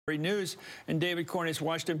News, and David Cornish,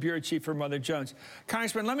 Washington Bureau Chief for Mother Jones.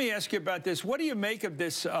 Congressman, let me ask you about this. What do you make of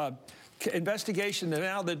this investigation that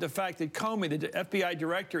now the fact that Comey, the FBI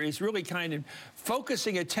director, is really kind of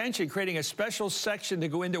focusing attention, creating a special section to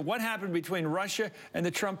go into what happened between Russia and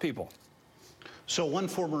the Trump people? So one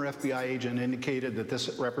former FBI agent indicated that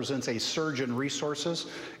this represents a surge in resources.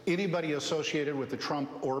 Anybody associated with the Trump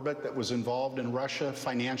orbit that was involved in Russia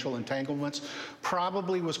financial entanglements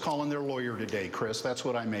probably was calling their lawyer today, Chris. That's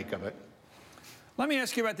what I make of it. Let me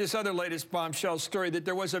ask you about this other latest bombshell story, that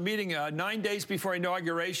there was a meeting 9 days before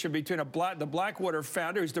inauguration between the Blackwater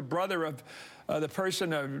founder, who's the brother of the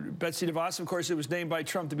person, Betsy DeVos, of course, who was named by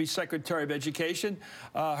Trump to be Secretary of Education.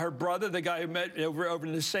 Her brother, the guy who met over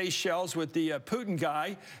in the Seychelles with the Putin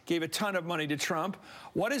guy, gave a ton of money to Trump.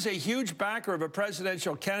 What is a huge backer of a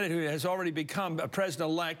presidential candidate who has already become a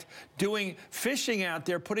president-elect doing fishing out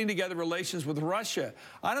there, putting together relations with Russia?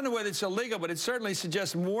 I don't know whether it's illegal, but it certainly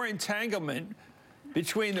suggests more entanglement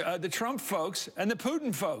between the Trump folks and the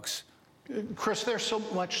Putin folks. Chris, there's so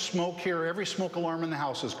much smoke here. Every smoke alarm in the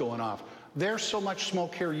house is going off. There's so much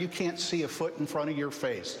smoke here, you can't see a foot in front of your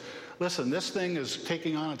face. Listen, this thing is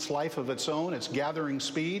taking on its life of its own. It's gathering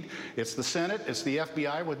speed. It's the Senate. It's the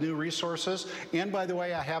FBI with new resources. And by the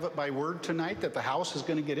way, I have it by word tonight that the House is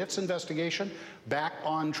going to get its investigation back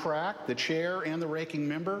on track. The chair and the ranking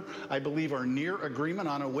member, I believe, are near agreement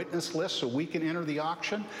on a witness list so we can enter the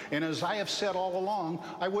auction. And as I have said all along,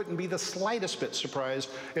 I wouldn't be the slightest bit surprised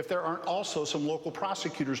if there aren't also some local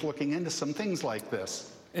prosecutors looking into some things like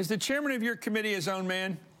this. Is the chairman of your committee his own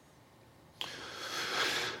man?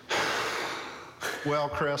 Well,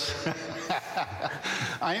 Chris,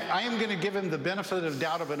 I am going to give him the benefit of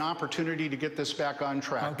doubt of an opportunity to get this back on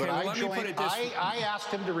track. Okay, but I asked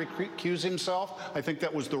him to recuse himself. I think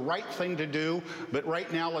that was the right thing to do. But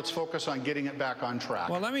right now, let's focus on getting it back on track.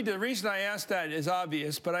 Well, the reason I asked that is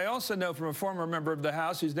obvious, but I also know from a former member of the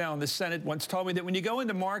House who's now in the Senate once told me that when you go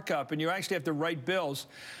into markup and you actually have to write bills,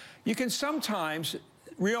 you can sometimes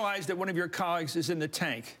realize that one of your colleagues is in the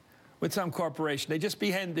tank with some corporation.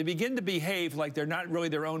 They begin to behave like they're not really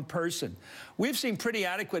their own person. We've seen pretty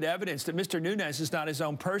adequate evidence that Mr. Nunes is not his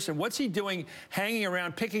own person. What's he doing hanging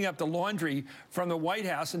around, picking up the laundry from the White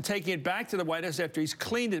House and taking it back to the White House after he's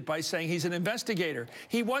cleaned it by saying he's an investigator?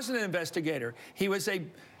 He wasn't an investigator. He was a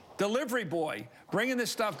delivery boy, bringing the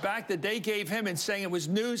stuff back that they gave him and saying it was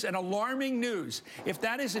news and alarming news. If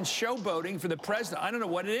that isn't showboating for the president, I don't know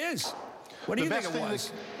what it is. What do you think it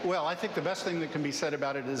was? Well, I think the best thing that can be said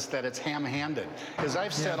about it is that it's ham-handed. As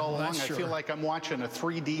I've said all along, I feel like I'm watching a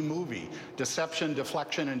 3D movie. Deception,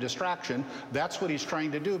 deflection, and distraction. That's what he's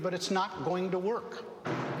trying to do, but it's not going to work.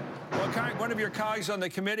 Well, one of your colleagues on the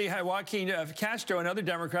committee, Joaquin Castro, another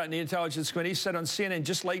Democrat in the Intelligence Committee, said on CNN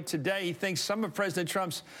just late today he thinks some of President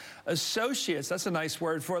Trump's associates, that's a nice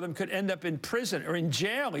word for them, could end up in prison or in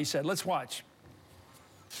jail, he said. Let's watch.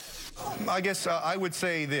 I guess I would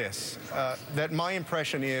say this, that my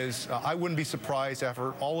impression is I wouldn't be surprised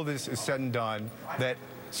after all of this is said and done that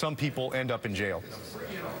some people end up in jail.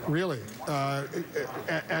 Really?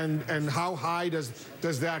 And how high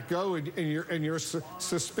does that go in your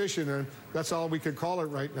suspicion? And that's all we could call it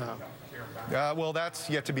right now. Well, that's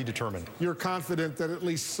yet to be determined. You're confident that at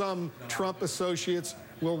least some Trump associates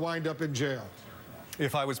will wind up in jail?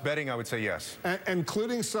 If I was betting, I would say yes.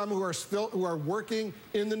 Including some who are working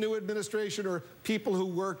in the new administration, or people who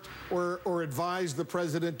worked or advised the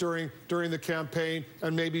president during the campaign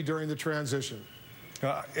and maybe during the transition.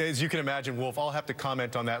 As you can imagine, Wolf, I'll have to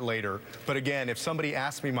comment on that later. But again, if somebody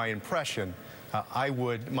asked me my impression,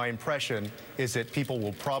 my impression is that people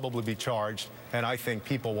will probably be charged, and I think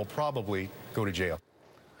people will probably go to jail.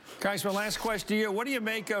 Congressman, last question to you. What do you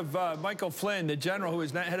make of Michael Flynn, the general who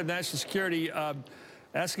is head of national security,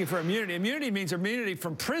 asking for immunity? Immunity means immunity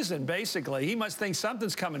from prison, basically. He must think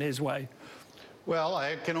something's coming his way. Well,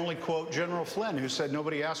 I can only quote General Flynn, who said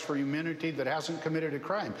nobody asked for immunity that hasn't committed a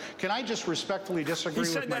crime. Can I just respectfully disagree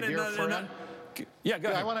with my dear friend? Yeah,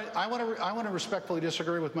 go ahead. I want to respectfully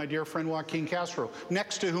disagree with my dear friend Joaquin Castro,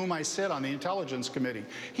 next to whom I sit on the Intelligence Committee.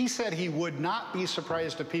 He said he would not be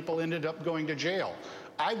surprised if people ended up going to jail.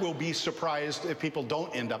 I will be surprised if people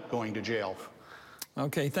don't end up going to jail.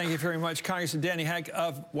 Okay, thank you very much, Congressman Denny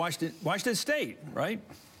of Washington State, right?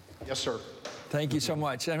 Yes, sir. Thank you so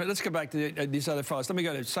much. Let's go back to these other fellows. Let me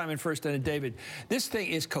go to Simon first and then David. This thing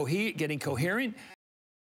is getting coherent.